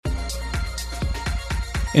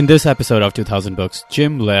In this episode of 2000 Books,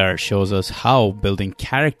 Jim Loehr shows us how building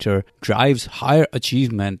character drives higher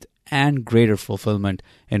achievement and greater fulfillment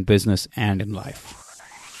in business and in life.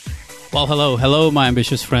 Well, hello, my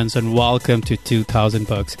ambitious friends, and welcome to 2000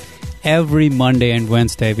 Books. Every Monday and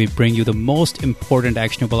Wednesday, we bring you the most important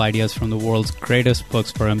actionable ideas from the world's greatest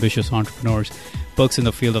books for ambitious entrepreneurs. Books in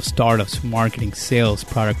the field of startups, marketing, sales,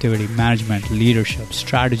 productivity, management, leadership,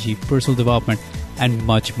 strategy, personal development, and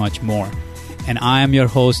much, much more. And I am your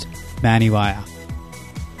host, Manny Vaya.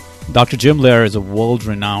 Dr. Jim Loehr is a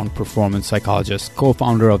world-renowned performance psychologist,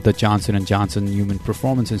 co-founder of the Johnson & Johnson Human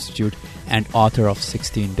Performance Institute, and author of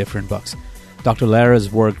 16 different books. Dr. Loehr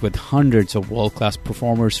has worked with hundreds of world-class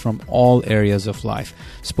performers from all areas of life: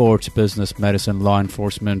 sports, business, medicine, law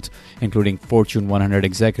enforcement, including Fortune 100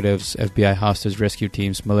 executives, FBI hostage rescue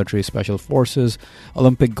teams, military special forces,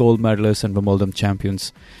 Olympic gold medalists, and Wimbledon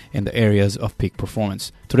champions in the areas of peak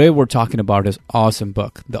performance. Today, we're talking about his awesome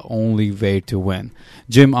book, The Only Way to Win.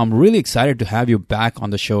 Jim, I'm really excited to have you back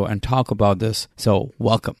on the show and talk about this, so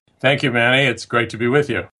welcome. Thank you, Manny. It's great to be with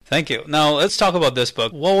you. Thank you. Now, let's talk about this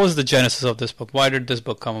book. What was the genesis of this book? Why did this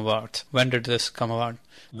book come about? When did this come about?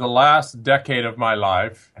 The last decade of my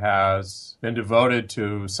life has been devoted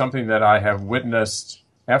to something that I have witnessed.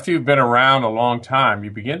 After you've been around a long time,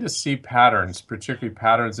 you begin to see patterns, particularly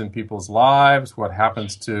patterns in people's lives, what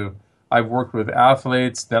happens to... I've worked with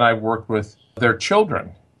athletes, then I've worked with their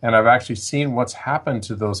children. And I've actually seen what's happened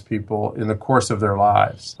to those people in the course of their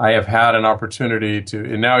lives. I have had an opportunity to,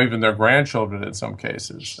 and now even their grandchildren in some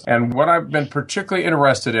cases. And what I've been particularly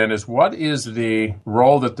interested in is what is the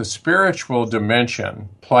role that the spiritual dimension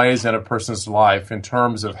plays in a person's life in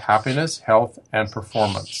terms of happiness, health, and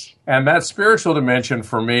performance. And that spiritual dimension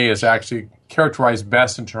for me is actually characterized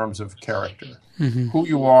best in terms of character. Who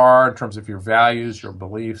you are in terms of your values, your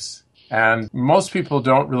beliefs. And most people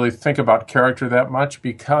don't really think about character that much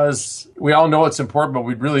because we all know it's important, but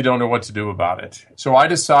we really don't know what to do about it. So I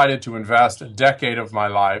decided to invest a decade of my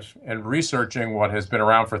life in researching what has been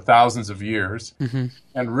around for thousands of years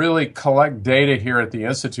and really collect data here at the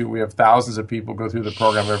Institute. We have thousands of people go through the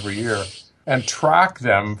program every year and track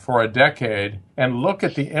them for a decade and look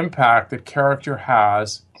at the impact that character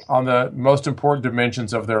has on the most important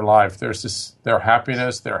dimensions of their life. There's their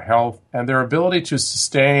happiness, their health, and their ability to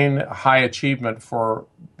sustain high achievement for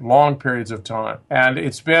long periods of time. And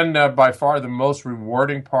it's been by far the most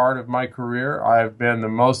rewarding part of my career. I've been the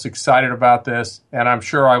most excited about this, and I'm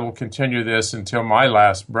sure I will continue this until my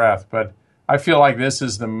last breath. But I feel like this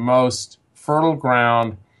is the most fertile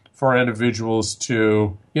ground for individuals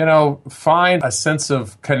to, find a sense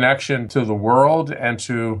of connection to the world and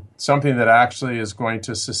to something that actually is going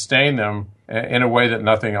to sustain them in a way that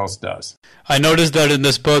nothing else does. I noticed that in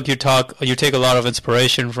this book you take a lot of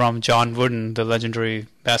inspiration from John Wooden, the legendary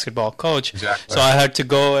basketball coach. Exactly. So I had to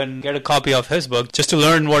go and get a copy of his book just to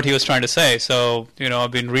learn what he was trying to say. So,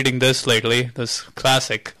 I've been reading this lately, this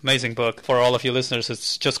classic, amazing book. For all of you listeners,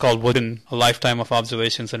 it's just called Wooden, A Lifetime of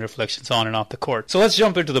Observations and Reflections on and Off the Court. So let's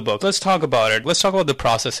jump into the book. Let's talk about it. Let's talk about the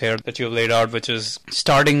process here that you've laid out, which is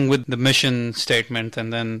starting with the mission statement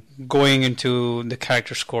and then going into the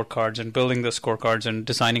character scorecards and building the scorecards and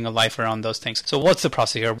designing a life around those things. So what's the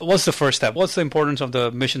process here? What's the first step? What's the importance of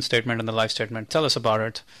the mission statement and the life statement? Tell us about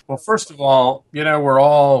it. Well, first of all, we're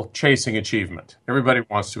all chasing achievement. Everybody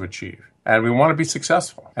wants to achieve, and we want to be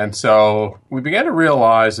successful. And so we began to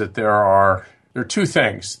realize that there are two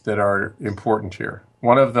things that are important here.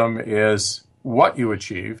 One of them is what you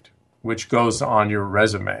achieved, which goes on your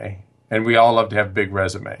resume, and we all love to have big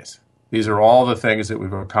resumes. These are all the things that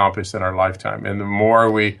we've accomplished in our lifetime, and the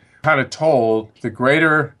more we kind of told, the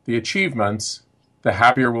greater the achievements, the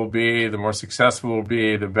happier we'll be, the more successful we'll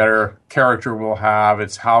be, the better character we'll have.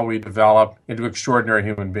 It's how we develop into extraordinary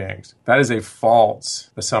human beings. That is a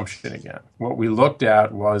false assumption again. What we looked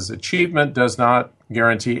at was achievement does not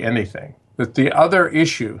guarantee anything. But the other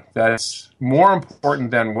issue that's more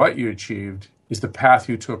important than what you achieved is the path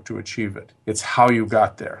you took to achieve it. It's how you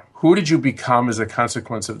got there. Who did you become as a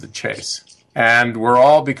consequence of the chase? And we're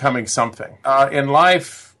all becoming something. In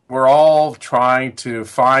life, we're all trying to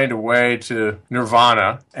find a way to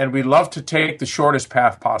nirvana, and we love to take the shortest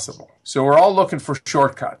path possible. So we're all looking for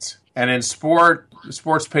shortcuts. And in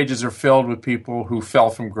sports pages are filled with people who fell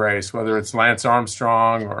from grace, whether it's Lance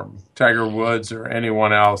Armstrong or Tiger Woods or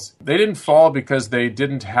anyone else. They didn't fall because they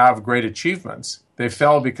didn't have great achievements. They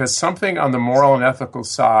fell because something on the moral and ethical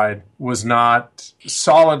side was not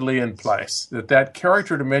solidly in place, that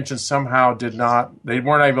character dimension somehow they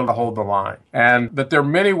weren't able to hold the line. But there are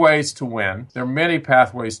many ways to win. There are many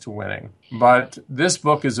pathways to winning. But this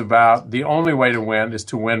book is about the only way to win is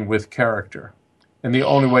to win with character. And the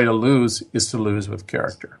only way to lose is to lose with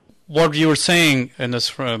character. What you were saying in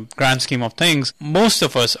this grand scheme of things, most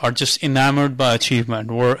of us are just enamored by achievement.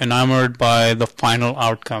 We're enamored by the final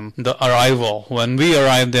outcome, the arrival. When we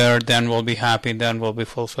arrive there, then we'll be happy, then we'll be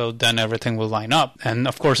fulfilled, then everything will line up. And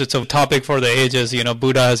of course, it's a topic for the ages.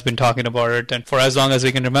 Buddha has been talking about it. And for as long as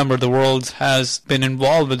we can remember, the world has been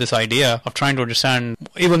involved with this idea of trying to understand,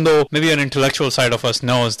 even though maybe an intellectual side of us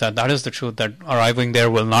knows that that is the truth, that arriving there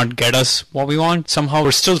will not get us what we want. Somehow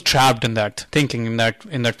we're still trapped in that thinking, in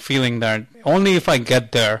that feeling that only if I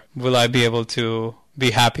get there will I be able to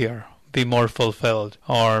be happier, be more fulfilled,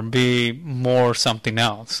 or be more something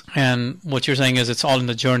else. And what you're saying is it's all in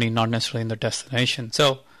the journey, not necessarily in the destination.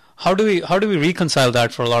 So how do we reconcile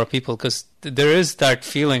that for a lot of people? Because there is that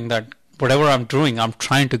feeling that whatever I'm doing, I'm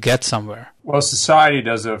trying to get somewhere. Well, society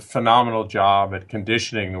does a phenomenal job at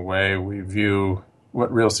conditioning the way we view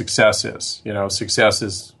what real success is. Success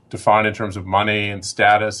is defined in terms of money and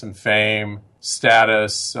status and fame,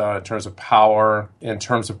 in terms of power, in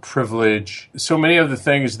terms of privilege. So many of the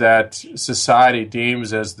things that society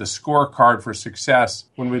deems as the scorecard for success,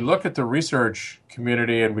 when we look at the research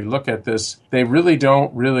community and we look at this, they really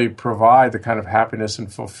don't really provide the kind of happiness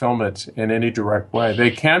and fulfillment in any direct way.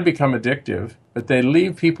 They can become addictive, but they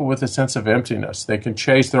leave people with a sense of emptiness. They can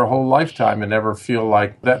chase their whole lifetime and never feel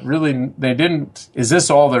like that really, is this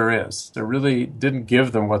all there is? They really didn't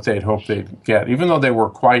give them what they'd hoped they'd get, even though they were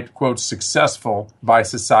quite, quote, successful by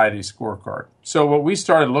society's scorecard. So what we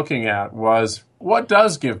started looking at was, what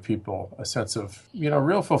does give people a sense of,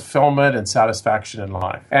 real fulfillment and satisfaction in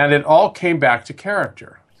life? And it all came back to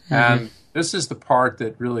character. Mm-hmm. And this is the part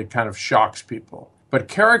that really kind of shocks people. But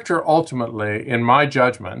character ultimately, in my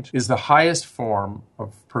judgment, is the highest form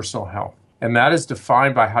of personal health. And that is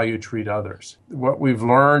defined by how you treat others. What we've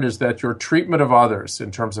learned is that your treatment of others in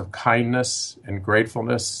terms of kindness and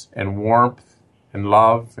gratefulness and warmth and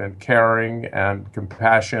love and caring and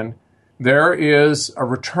compassion, there is a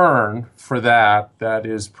return for that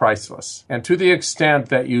is priceless. And to the extent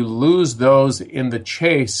that you lose those in the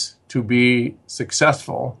chase to be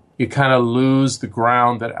successful, you kind of lose the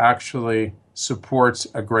ground that actually supports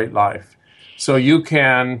a great life. So you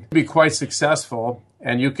can be quite successful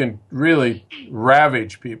and you can really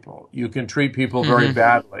ravage people. You can treat people very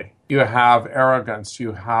badly. You have arrogance,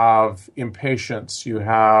 you have impatience, you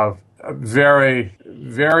have a very,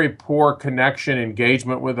 very poor connection,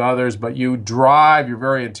 engagement with others, but you're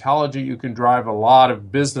very intelligent, you can drive a lot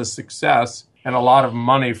of business success and a lot of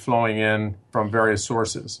money flowing in from various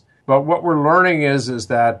sources. But what we're learning is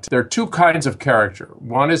that there are two kinds of character.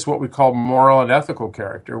 One is what we call moral and ethical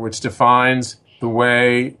character, which defines the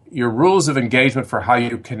way your rules of engagement for how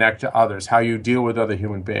you connect to others, how you deal with other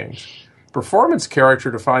human beings. Performance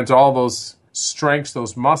character defines all those strengths,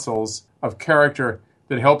 those muscles of character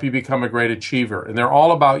that help you become a great achiever. And they're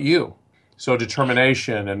all about you. So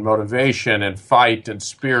determination and motivation and fight and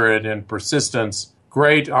spirit and persistence.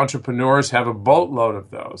 Great entrepreneurs have a boatload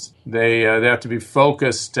of those. They have to be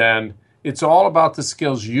focused, and it's all about the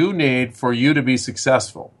skills you need for you to be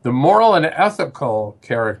successful. The moral and ethical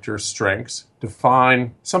character strengths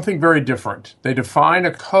define something very different. They define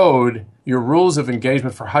a code, your rules of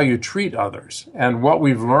engagement for how you treat others. And what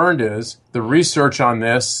we've learned is the research on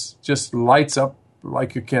this just lights up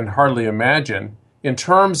like you can hardly imagine in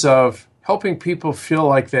terms of helping people feel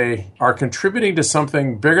like they are contributing to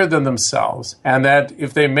something bigger than themselves, and that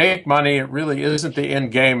if they make money, it really isn't the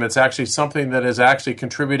end game. It's actually something that is actually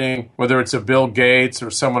contributing, whether it's a Bill Gates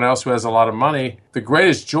or someone else who has a lot of money. The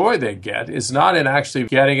greatest joy they get is not in actually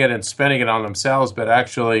getting it and spending it on themselves, but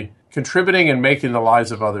actually contributing and making the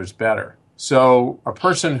lives of others better. So a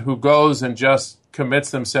person who goes and just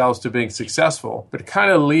commits themselves to being successful, but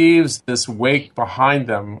kind of leaves this wake behind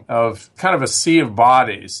them of kind of a sea of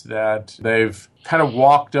bodies that they've kind of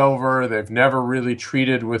walked over. They've never really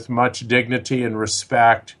treated with much dignity and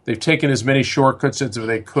respect. They've taken as many shortcuts as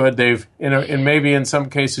they could. They've, and maybe in some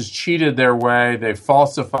cases, cheated their way. They've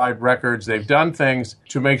falsified records. They've done things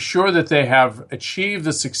to make sure that they have achieved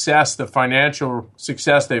the success, the financial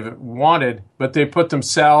success they've wanted, but they put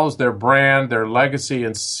themselves, their brand, their legacy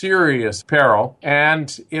in serious peril.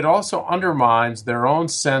 And it also undermines their own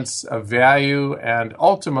sense of value and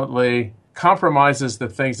ultimately compromises the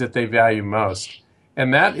things that they value most.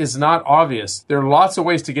 And that is not obvious. There are lots of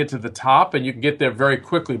ways to get to the top, and you can get there very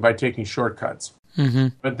quickly by taking shortcuts. Mm-hmm.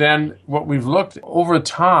 But then what we've looked over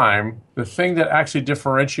time, the thing that actually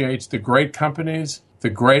differentiates the great companies, the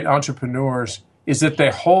great entrepreneurs, is that they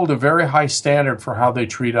hold a very high standard for how they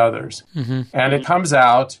treat others. Mm-hmm. And it comes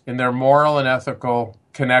out in their moral and ethical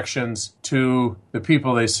connections to the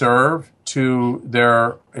people they serve, to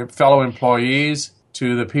their fellow employees,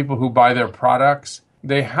 to the people who buy their products.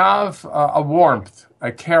 They have a warmth,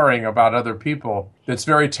 a caring about other people that's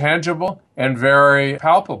very tangible and very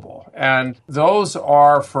palpable. And those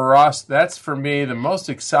are, for us, that's for me the most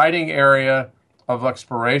exciting area of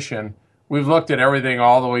exploration. We've looked at everything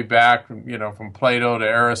all the way back, from Plato to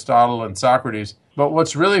Aristotle and Socrates. But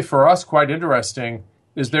what's really for us quite interesting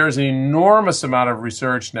is there's an enormous amount of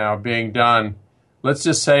research now being done, let's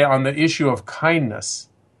just say, on the issue of kindness.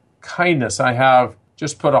 Kindness. I have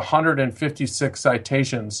just put 156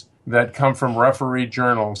 citations that come from refereed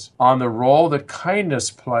journals on the role that kindness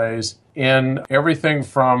plays in everything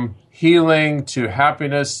from healing to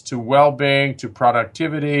happiness to well-being to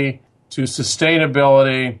productivity to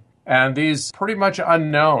sustainability. And these pretty much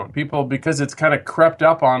unknown people, because it's kind of crept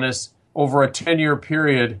up on us over a 10-year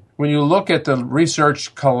period. When you look at the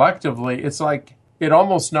research collectively, it's like it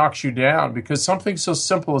almost knocks you down, because something so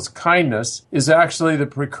simple as kindness is actually the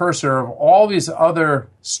precursor of all these other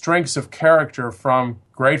strengths of character, from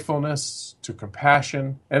gratefulness to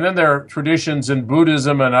compassion. And then there are traditions in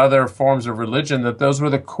Buddhism and other forms of religion that those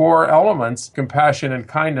were the core elements, compassion and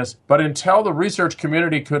kindness. But until the research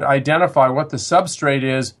community could identify what the substrate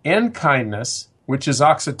is in kindness, which is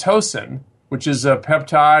oxytocin, which is a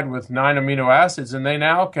peptide with 9 amino acids, and they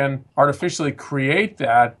now can artificially create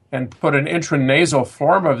that and put an intranasal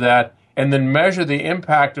form of that and then measure the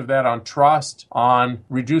impact of that on trust, on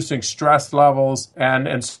reducing stress levels,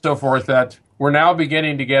 and so forth, that we're now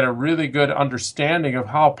beginning to get a really good understanding of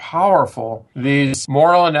how powerful these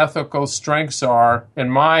moral and ethical strengths are.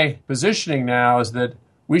 And my positioning now is that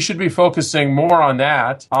we should be focusing more on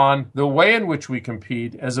that, on the way in which we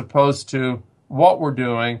compete, as opposed to what we're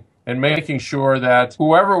doing, and making sure that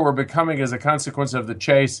whoever we're becoming as a consequence of the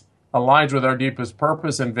chase aligns with our deepest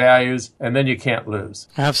purpose and values, and then you can't lose.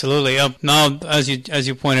 Absolutely. Now, as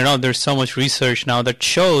you pointed out, there's so much research now that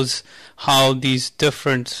shows how these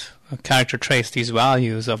different character traits, these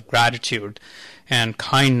values of gratitude and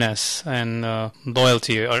kindness and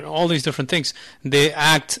loyalty, or all these different things, they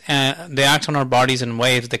act on our bodies in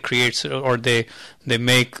ways that creates, or they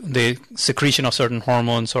make the secretion of certain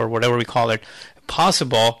hormones, or whatever we call it,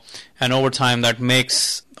 possible, and over time that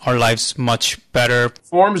makes our lives much better.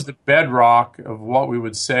 Forms the bedrock of what we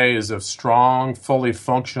would say is a strong, fully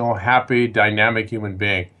functional, happy, dynamic human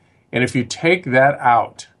being. And if you take that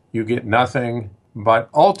out, you get nothing but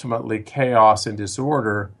ultimately chaos and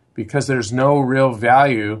disorder, because there's no real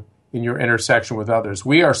value in your intersection with others.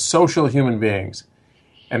 We are social human beings,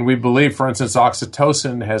 and we believe, for instance,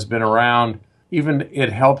 oxytocin has been around. Even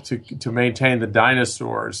it helped to maintain the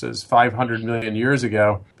dinosaurs as 500 million years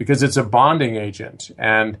ago, because it's a bonding agent,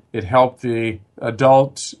 and it helped the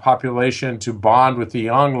adult population to bond with the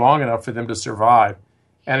young long enough for them to survive.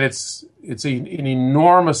 And it's an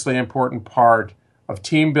enormously important part of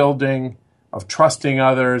team building, of trusting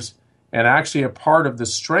others, and actually a part of the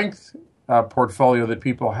strength portfolio that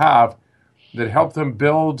people have that help them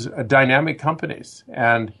build dynamic companies.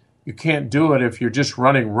 And you can't do it if you're just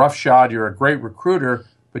running roughshod. You're a great recruiter,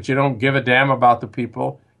 but you don't give a damn about the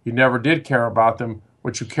people. You never did care about them.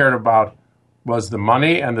 What you cared about was the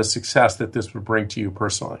money and the success that this would bring to you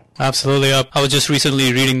personally. Absolutely. I was just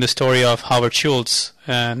recently reading the story of Howard Schultz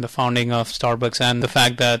and the founding of Starbucks, and the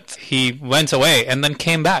fact that he went away and then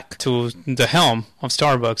came back to the helm of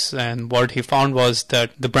Starbucks. And what he found was that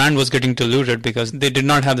the brand was getting diluted because they did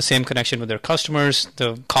not have the same connection with their customers.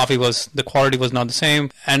 The quality was not the same.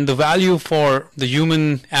 And the value for the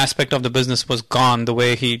human aspect of the business was gone the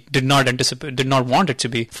way he did not want it to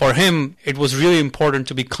be. For him, it was really important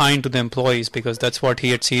to be kind to the employees, because that's what he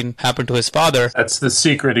had seen happen to his father. That's the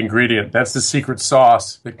secret ingredient. That's the secret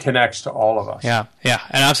sauce that connects to all of us. Yeah,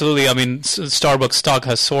 and absolutely. I mean, Starbucks stock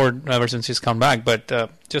has soared ever since he's come back, but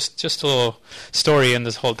just a little story in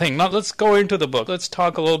this whole thing. Now, let's go into the book. Let's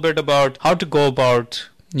talk a little bit about how to go about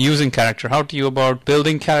using character, how to go about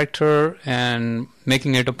building character and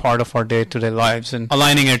making it a part of our day-to-day lives and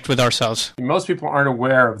aligning it with ourselves. Most people aren't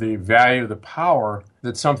aware of the value, the power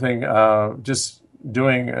that something just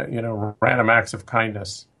doing, random acts of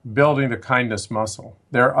kindness, building the kindness muscle.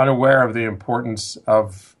 They're unaware of the importance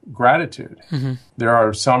of gratitude. Mm-hmm. There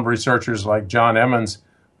are some researchers like John Emmons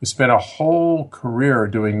who spent a whole career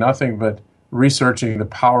doing nothing but researching the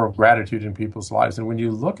power of gratitude in people's lives. And when you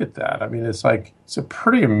look at that, I mean, it's a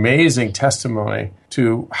pretty amazing testimony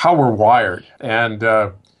to how we're wired. And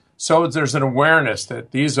so there's an awareness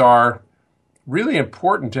that these are really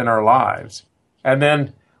important in our lives. And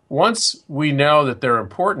then once we know that they're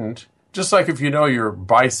important, just like if you know your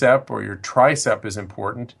bicep or your tricep is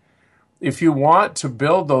important, if you want to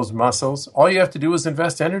build those muscles, all you have to do is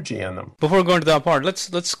invest energy in them. Before going to that part,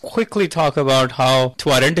 let's quickly talk about how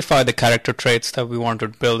to identify the character traits that we want to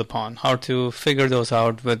build upon, how to figure those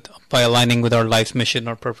out by aligning with our life's mission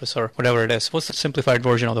or purpose or whatever it is. What's the simplified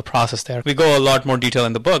version of the process there? We go a lot more detail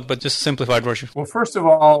in the book, but just a simplified version. Well, first of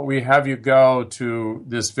all, we have you go to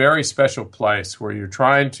this very special place where you're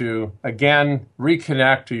trying to, again,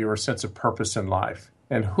 reconnect to your sense of purpose in life.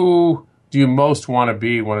 And who do you most want to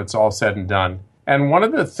be when it's all said and done? And one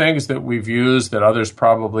of the things that we've used that others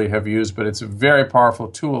probably have used, but it's a very powerful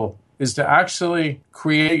tool, is to actually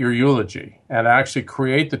create your eulogy and actually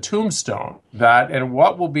create the tombstone and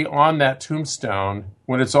what will be on that tombstone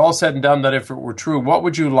when it's all said and done, that if it were true, what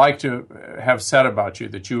would you like to have said about you?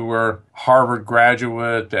 That you were a Harvard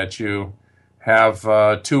graduate, that you have 2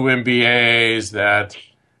 MBAs, that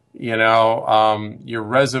your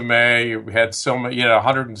resume, you had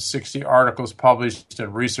 160 articles published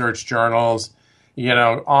in research journals,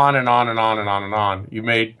 on and on and on and on and on. You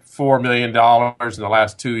made $4 million in the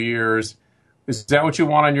last 2 years. Is that what you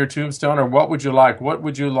want on your tombstone, or what would you like? What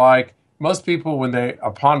would you like? Most people,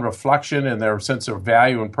 upon reflection and their sense of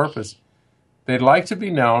value and purpose, they'd like to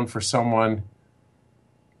be known for someone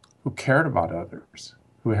who cared about others,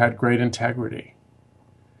 who had great integrity,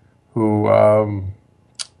 who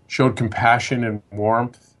showed compassion and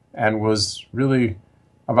warmth, and was really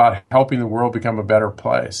about helping the world become a better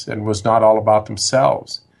place, and was not all about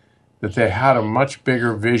themselves, that they had a much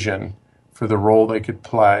bigger vision for the role they could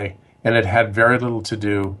play, and it had very little to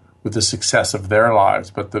do with the success of their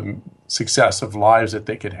lives, but the success of lives that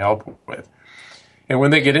they could help with. And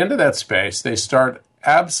when they get into that space, they start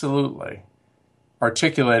absolutely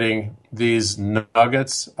articulating these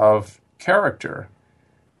nuggets of character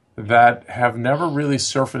that have never really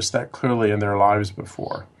surfaced that clearly in their lives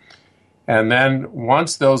before. And then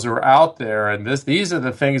once those are out there, and these are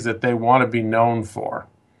the things that they want to be known for,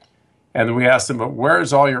 and we ask them, but where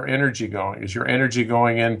is all your energy going? Is your energy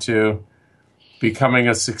going into becoming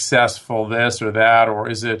a successful this or that, or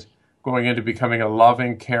is it going into becoming a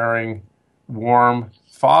loving, caring, warm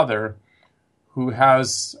father who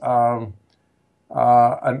has an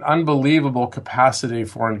unbelievable capacity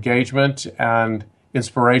for engagement and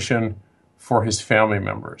inspiration for his family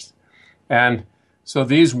members? And so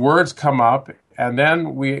these words come up, and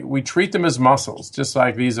then we treat them as muscles, just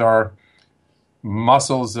like these are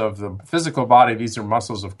muscles of the physical body, these are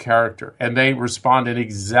muscles of character, and they respond in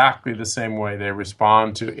exactly the same way they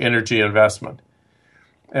respond to energy investment.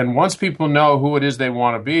 And once people know who it is they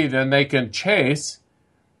want to be, then they can chase,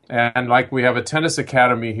 and like we have a tennis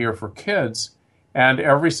academy here for kids, and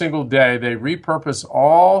every single day they repurpose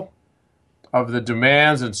all of the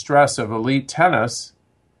demands and stress of elite tennis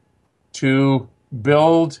to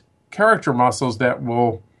build character muscles that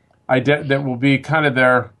will be kind of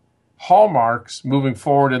their hallmarks moving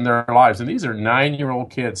forward in their lives. And these are 9-year-old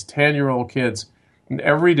kids, 10-year-old kids, and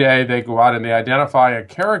every day they go out and they identify a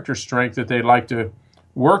character strength that they'd like to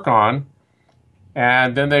work on,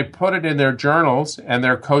 and then they put it in their journals, and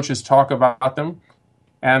their coaches talk about them,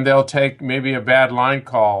 and they'll take maybe a bad line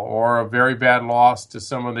call or a very bad loss to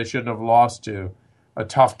someone they shouldn't have lost to, a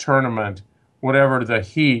tough tournament, whatever, the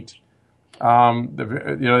heat, they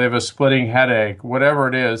have a splitting headache, whatever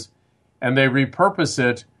it is, and they repurpose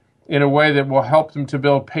it in a way that will help them to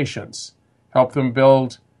build patience, help them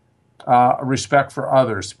build respect for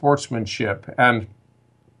others, sportsmanship. And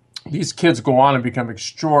these kids go on and become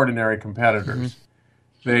extraordinary competitors.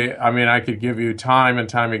 Mm-hmm. I could give you time and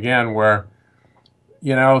time again where,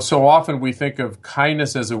 so often we think of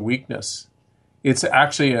kindness as a weakness. It's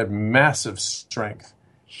actually a massive strength,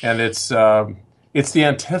 and it's the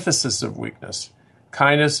antithesis of weakness.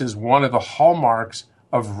 Kindness is one of the hallmarks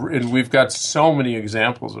and we've got so many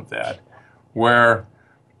examples of that, where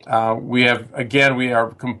we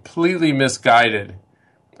are completely misguided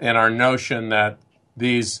in our notion that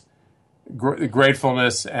these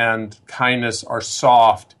gratefulness and kindness are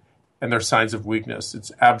soft and they're signs of weakness.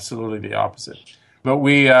 It's absolutely the opposite. But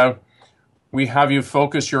we have you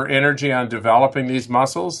focus your energy on developing these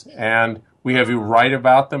muscles, and we have you write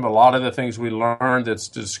about them. A lot of the things we learned that's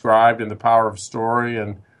described in The Power of Story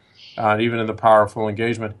and even in The Powerful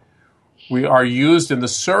Engagement, we are used in the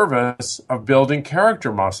service of building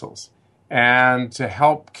character muscles and to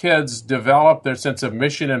help kids develop their sense of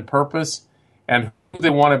mission and purpose and who they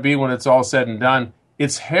want to be when it's all said and done.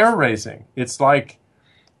 It's hair-raising. It's like,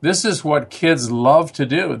 this is what kids love to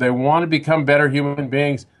do. They want to become better human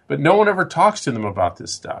beings, but no one ever talks to them about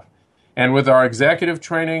this stuff. And with our executive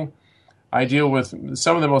training, I deal with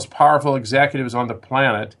some of the most powerful executives on the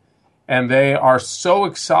planet, and they are so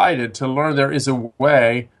excited to learn there is a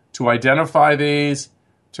way to identify these,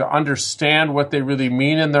 to understand what they really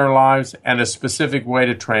mean in their lives and a specific way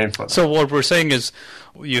to train for them. So what we're saying is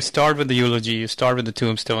you start with the eulogy, you start with the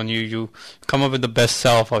tombstone, you come up with the best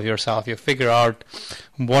self of yourself, you figure out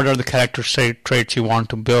what are the character traits you want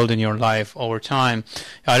to build in your life over time,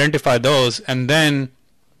 identify those, and then,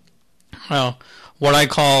 well, what I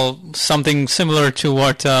call something similar to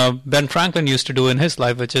what Ben Franklin used to do in his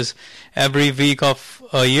life, which is every week of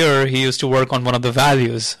a year he used to work on one of the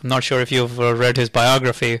values. I'm not sure if you've read his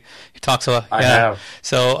biography. He talks about I have.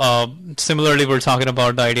 So similarly, we're talking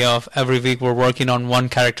about the idea of every week we're working on one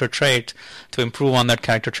character trait to improve on that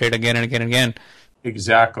character trait again and again and again.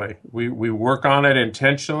 Exactly. We work on it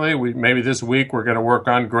intentionally. Maybe this week we're going to work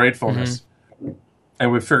on gratefulness,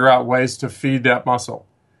 and we figure out ways to feed that muscle.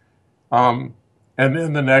 And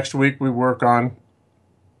then the next week we work on,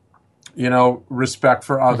 respect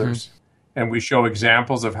for others. And we show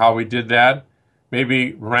examples of how we did that.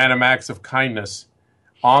 Maybe random acts of kindness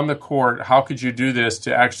on the court. How could you do this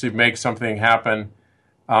to actually make something happen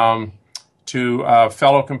to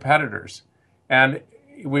fellow competitors? And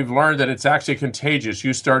we've learned that it's actually contagious.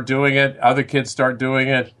 You start doing it, other kids start doing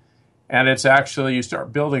it, and it's actually, you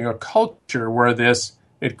start building a culture where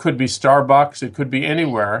it could be Starbucks, it could be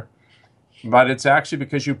anywhere, but it's actually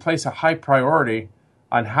because you place a high priority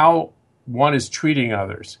on how one is treating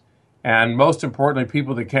others. And most importantly,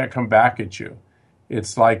 people that can't come back at you.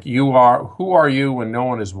 It's like who are you when no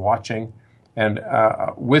one is watching? And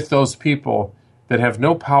with those people that have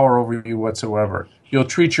no power over you whatsoever, you'll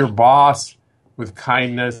treat your boss with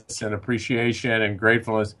kindness and appreciation and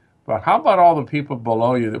gratefulness. But how about all the people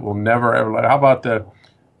below you that will never ever how about the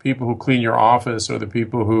people who clean your office or the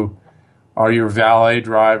people who are your valet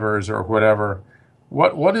drivers or whatever?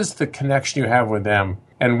 What is the connection you have with them?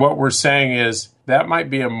 And what we're saying is that might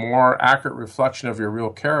be a more accurate reflection of your real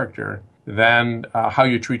character than how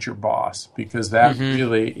you treat your boss, because that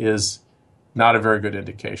really is not a very good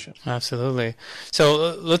indication. Absolutely.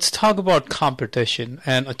 So let's talk about competition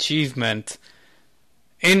and achievement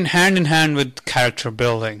hand in hand with character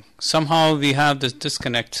building. Somehow we have this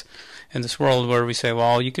disconnect in this world where we say,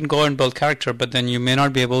 well, you can go and build character, but then you may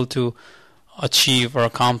not be able to achieve or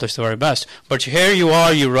accomplish the very best. But here you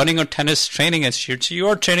are, you're running a tennis training institute, so you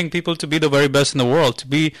are training people to be the very best in the world, to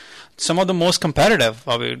be some of the most competitive.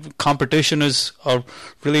 I mean, competition is a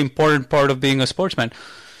really important part of being a sportsman.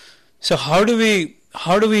 So how do we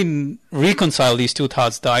reconcile these two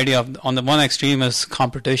thoughts? The idea of, on the one extreme is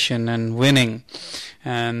competition and winning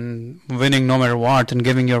no matter what and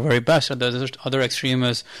giving your very best. At the other extreme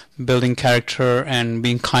is building character and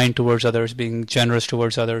being kind towards others, being generous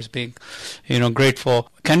towards others, being, grateful.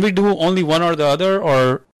 Can we do only one or the other,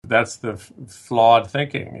 or? That's the flawed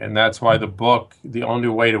thinking, and that's why the book, The Only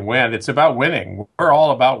Way to Win, it's about winning. We're all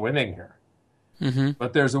about winning here.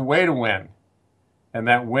 But there's a way to win, and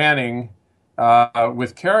that winning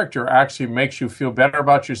with character actually makes you feel better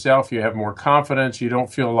about yourself. You have more confidence. You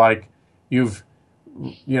don't feel like you've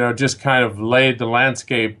just kind of laid the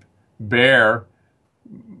landscape bare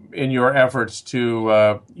in your efforts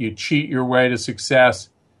to you cheat your way to success.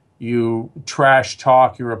 You trash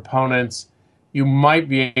talk your opponents. You might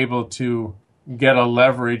be able to get a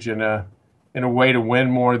leverage in a way to win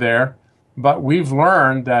more there. But we've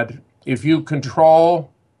learned that if you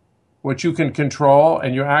control what you can control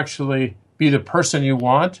and you actually be the person you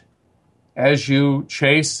want as you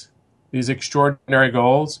chase these extraordinary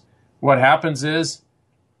goals, what happens is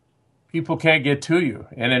people can't get to you.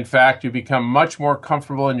 And in fact, you become much more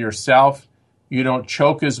comfortable in yourself. You don't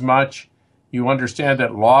choke as much. You understand that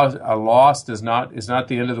a loss is not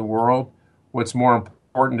the end of the world. What's more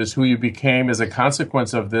important is who you became as a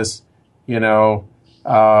consequence of this,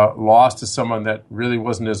 loss to someone that really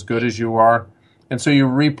wasn't as good as you are. And so you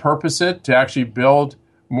repurpose it to actually build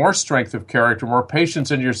more strength of character, more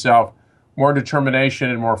patience in yourself, more determination,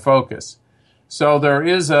 and more focus. So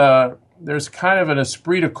there's kind of an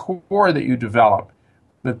esprit de corps that you develop.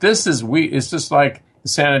 But it's just like the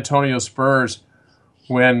San Antonio Spurs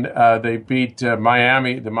when they beat the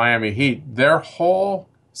Miami Heat. Their whole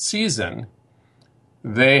season,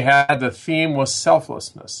 the theme was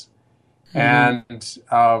selflessness. And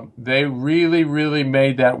they really, really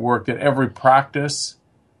made that work at every practice,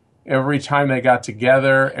 every time they got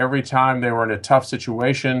together, every time they were in a tough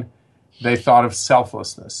situation, they thought of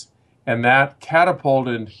selflessness. And that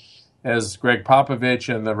catapulted, as Greg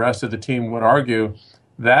Popovich and the rest of the team would argue,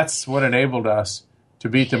 that's what enabled us to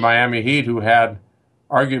beat the Miami Heat, who had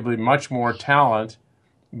arguably much more talent,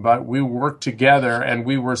 but we worked together and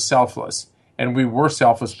we were selfless. And we were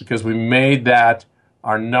selfless because we made that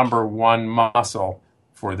our number one muscle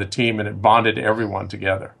for the team, and it bonded everyone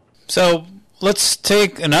together. So let's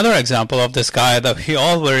take another example of this guy that we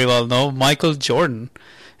all very well know, Michael Jordan.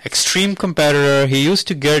 Extreme competitor. He used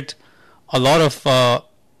to get a lot of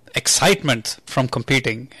excitement from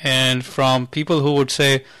competing and from people who would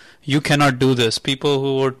say, you cannot do this. People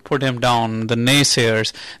who would put him down, the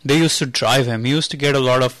naysayers, they used to drive him. He used to get a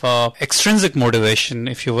lot of extrinsic motivation,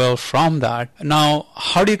 if you will, from that. Now,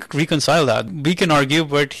 how do you reconcile that? We can argue,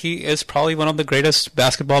 but he is probably one of the greatest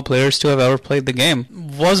basketball players to have ever played the game.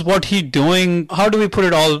 Was what he doing, how do we put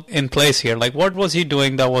it all in place here? Like, what was he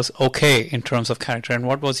doing that was okay in terms of character, and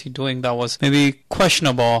what was he doing that was maybe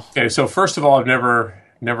questionable? Okay, so first of all, I've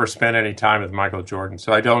never spent any time with Michael Jordan,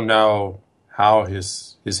 so I don't know how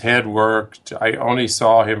his head worked. I only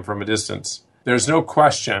saw him from a distance. There's no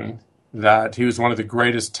question that he was one of the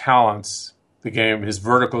greatest talents the game, his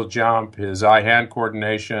vertical jump, his eye-hand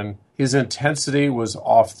coordination, his intensity was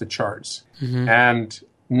off the charts. Mm-hmm. And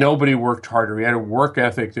nobody worked harder. He had a work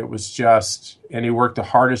ethic that was just, and he worked the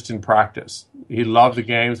hardest in practice. He loved the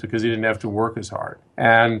games because he didn't have to work as hard.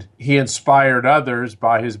 And he inspired others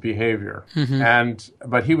by his behavior. Mm-hmm.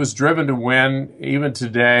 But he was driven to win. Even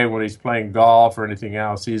today, when he's playing golf or anything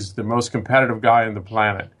else, he's the most competitive guy on the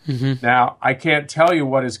planet. Mm-hmm. Now, I can't tell you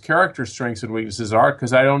what his character strengths and weaknesses are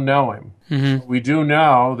because I don't know him. Mm-hmm. We do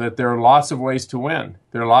know that there are lots of ways to win.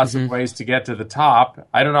 There are lots of ways to get to the top.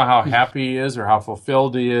 I don't know how happy he is or how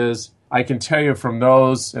fulfilled he is. I can tell you from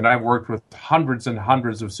those, and I've worked with hundreds and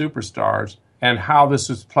hundreds of superstars, and how this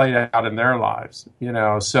was played out in their lives.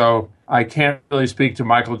 So I can't really speak to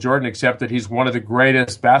Michael Jordan except that he's one of the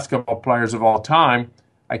greatest basketball players of all time.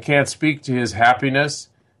 I can't speak to his happiness,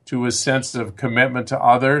 to his sense of commitment to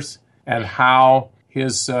others, and how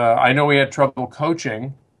his, I know he had trouble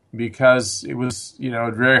coaching because it was,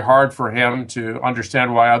 very hard for him to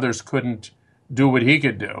understand why others couldn't do what he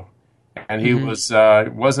could do. And he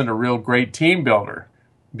wasn't a real great team builder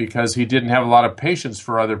because he didn't have a lot of patience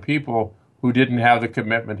for other people who didn't have the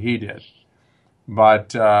commitment he did.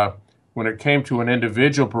 But when it came to an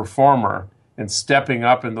individual performer and stepping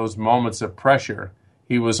up in those moments of pressure,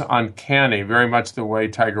 he was uncanny, very much the way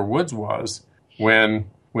Tiger Woods was when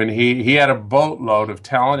he had a boatload of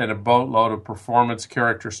talent and a boatload of performance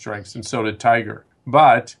character strengths, and so did Tiger.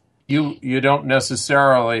 But you don't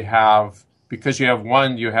necessarily have, because you have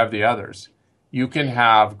one, you have the others. You can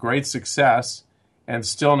have great success and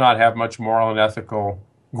still not have much moral and ethical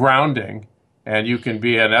grounding, and you can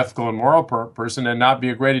be an ethical and moral person and not be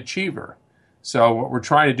a great achiever. So what we're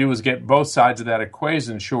trying to do is get both sides of that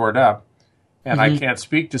equation shored up, and I can't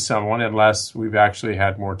speak to someone unless we've actually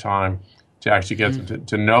had more time to actually get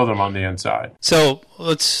to know them on the inside. So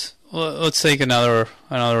let's take another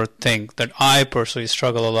thing that I personally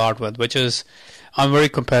struggle a lot with, which is I'm very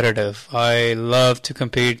competitive. I love to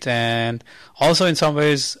compete, and also in some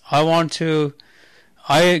ways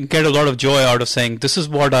I get a lot of joy out of saying, this is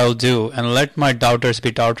what I'll do, and let my doubters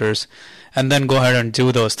be doubters, and then go ahead and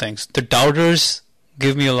do those things. The doubters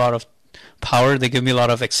give me a lot of power. They give me a lot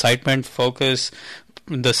of excitement, focus,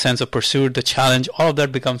 the sense of pursuit, the challenge. All of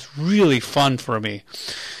that becomes really fun for me.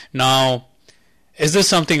 Now, is this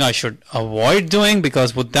something I should avoid doing?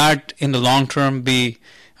 Because would that, in the long term, be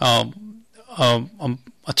a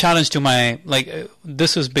challenge to my,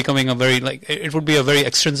 this is becoming it would be a very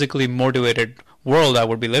extrinsically motivated world I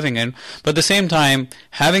would be living in. But at the same time,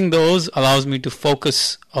 having those allows me to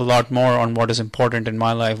focus a lot more on what is important in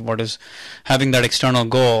my life. Having that external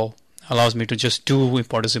goal allows me to just do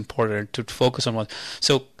what is important, to focus on what.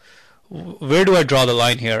 So where do I draw the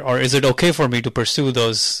line here? Or is it okay for me to pursue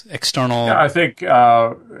those external? Yeah, I think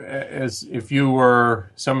as if you were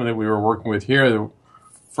someone that we were working with here, the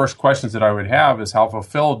first questions that I would have is how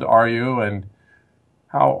fulfilled are you, and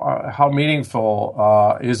how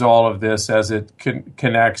meaningful is all of this as it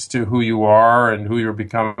connects to who you are and who you're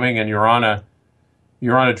becoming, and you're on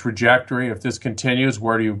a trajectory. If this continues,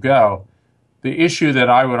 where do you go? The issue that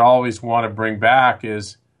I would always want to bring back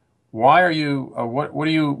is, why are you? What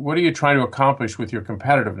are you trying to accomplish with your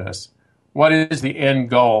competitiveness? What is the end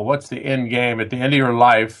goal? What's the end game at the end of your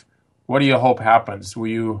life? What do you hope happens? Will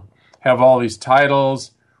you have all these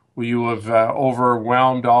titles? Will you have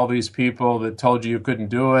overwhelmed all these people that told you couldn't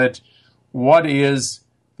do it? What is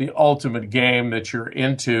the ultimate game that you're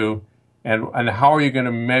into, and how are you going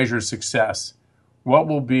to measure success? What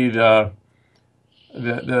will be the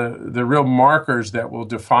real markers that will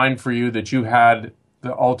define for you that you had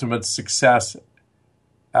the ultimate success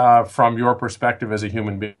from your perspective as a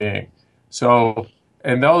human being? So,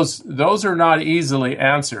 and those are not easily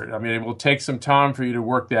answered. I mean, it will take some time for you to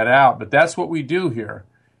work that out, but that's what we do here,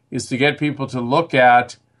 is to get people to look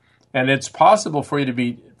at, and it's possible for you to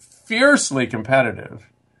be fiercely competitive,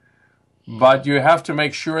 but you have to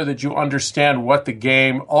make sure that you understand what the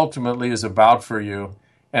game ultimately is about for you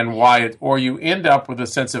and why it, or you end up with a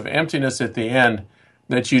sense of emptiness at the end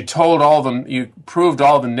that you proved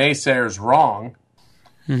all the naysayers wrong.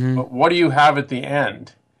 Mm-hmm. But what do you have at the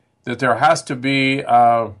end? That there has to be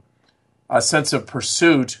a sense of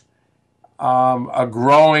pursuit, a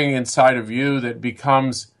growing inside of you that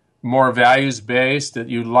becomes more values-based, that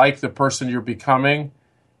you like the person you're becoming,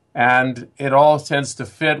 and it all tends to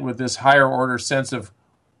fit with this higher order sense of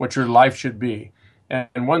what your life should be.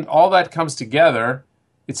 And when all that comes together,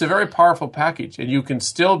 it's a very powerful package, and you can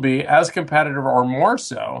still be as competitive or more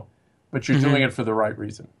so, but you're doing it for the right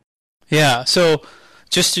reason. Yeah, so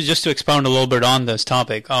just to expound a little bit on this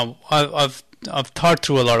topic, I've thought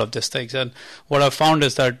through a lot of these things, and what I've found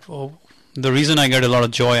is that the reason I get a lot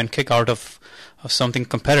of joy and kick out of something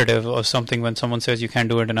competitive or something when someone says you can't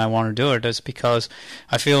do it and I want to do it is because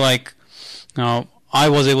I feel like I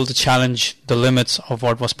was able to challenge the limits of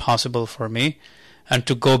what was possible for me and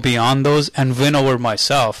to go beyond those and win over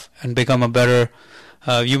myself and become a better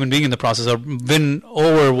human being in the process, or win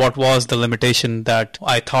over what was the limitation that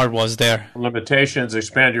I thought was there. Limitations,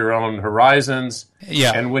 expand your own horizons.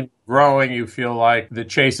 Yeah. And when you're growing, you feel like the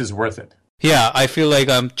chase is worth it. Yeah, I feel like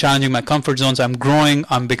I'm challenging my comfort zones. I'm growing.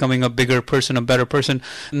 I'm becoming a bigger person, a better person.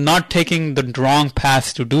 Not taking the wrong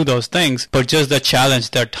path to do those things, but just the challenge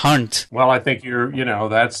that hunts. Well, I think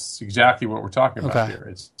that's exactly what we're talking about here.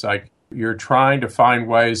 It's like you're trying to find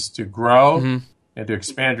ways to grow and to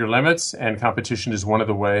expand your limits, and competition is one of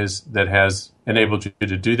the ways that has enabled you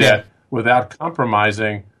to do that without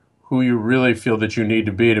compromising who you really feel that you need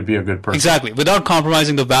to be a good person. Exactly. Without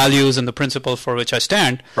compromising the values and the principles for which I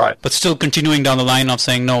stand, right? But still continuing down the line of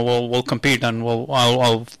saying, no, we'll compete and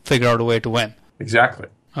I'll figure out a way to win. Exactly.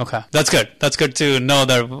 Okay. That's good. That's good to know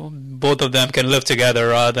that both of them can live together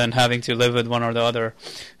rather than having to live with one or the other,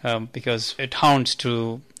 because it hounds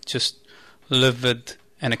to just live with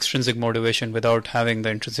an extrinsic motivation without having the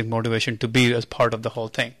intrinsic motivation to be as part of the whole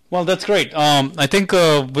thing. Well, that's great. I think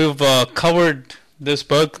we've covered this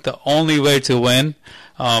book, The Only Way to Win.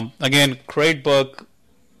 Again, great book.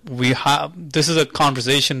 This is a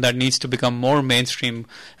conversation that needs to become more mainstream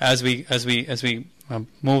as we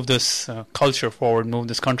move this culture forward, move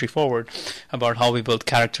this country forward, about how we build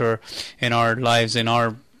character in our lives, in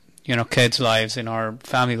our kids' lives, in our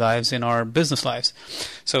family lives, in our business lives.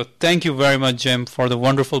 So thank you very much, Jim, for the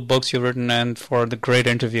wonderful books you've written and for the great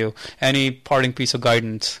interview. Any parting piece of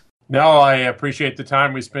guidance? No, I appreciate the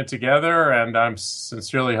time we spent together, and I'm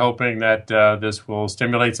sincerely hoping that this will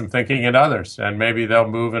stimulate some thinking in others, and maybe they'll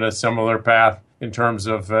move in a similar path in terms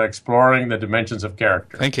of exploring the dimensions of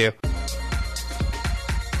character. Thank you.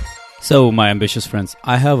 So, my ambitious friends,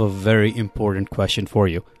 I have a very important question for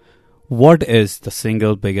you. What is the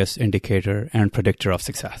single biggest indicator and predictor of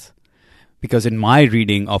success? Because in my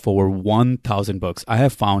reading of over 1,000 books, I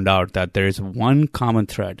have found out that there is one common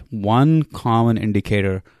thread, one common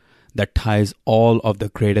indicator that ties all of the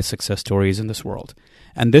greatest success stories in this world.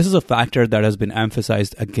 And this is a factor that has been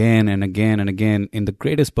emphasized again and again and again in the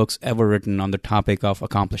greatest books ever written on the topic of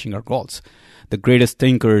accomplishing our goals. The greatest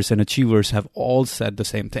thinkers and achievers have all said the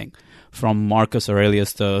same thing. From Marcus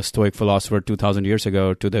Aurelius, the Stoic philosopher 2,000 years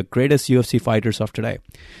ago, to the greatest UFC fighters of today.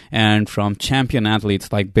 And from champion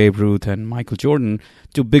athletes like Babe Ruth and Michael Jordan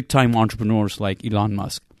to big-time entrepreneurs like Elon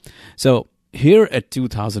Musk. So, here at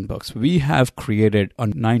 2000 Books, we have created a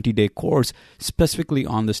 90-day course specifically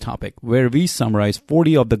on this topic, where we summarize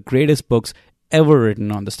 40 of the greatest books ever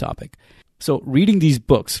written on this topic. So reading these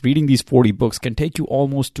 40 books can take you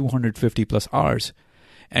almost 250 plus hours.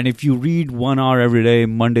 And if you read 1 hour every day,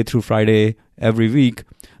 Monday through Friday, every week,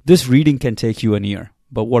 this reading can take you a year.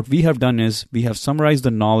 But what we have done is we have summarized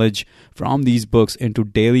the knowledge from these books into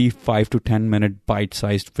daily 5 to 10 minute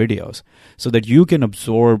bite-sized videos so that you can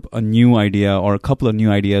absorb a new idea or a couple of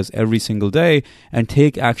new ideas every single day and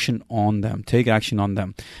take action on them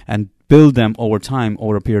and build them over time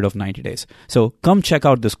over a period of 90 days. So come check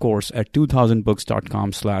out this course at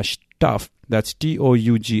 2000books.com/tough. That's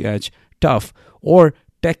TOUGH, tough, or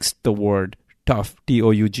text the word TOUGH,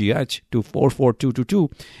 TOUGH, to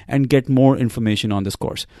 44222 and get more information on this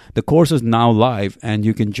course. The course is now live and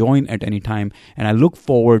you can join at any time, and I look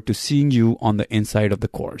forward to seeing you on the inside of the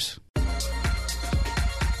course.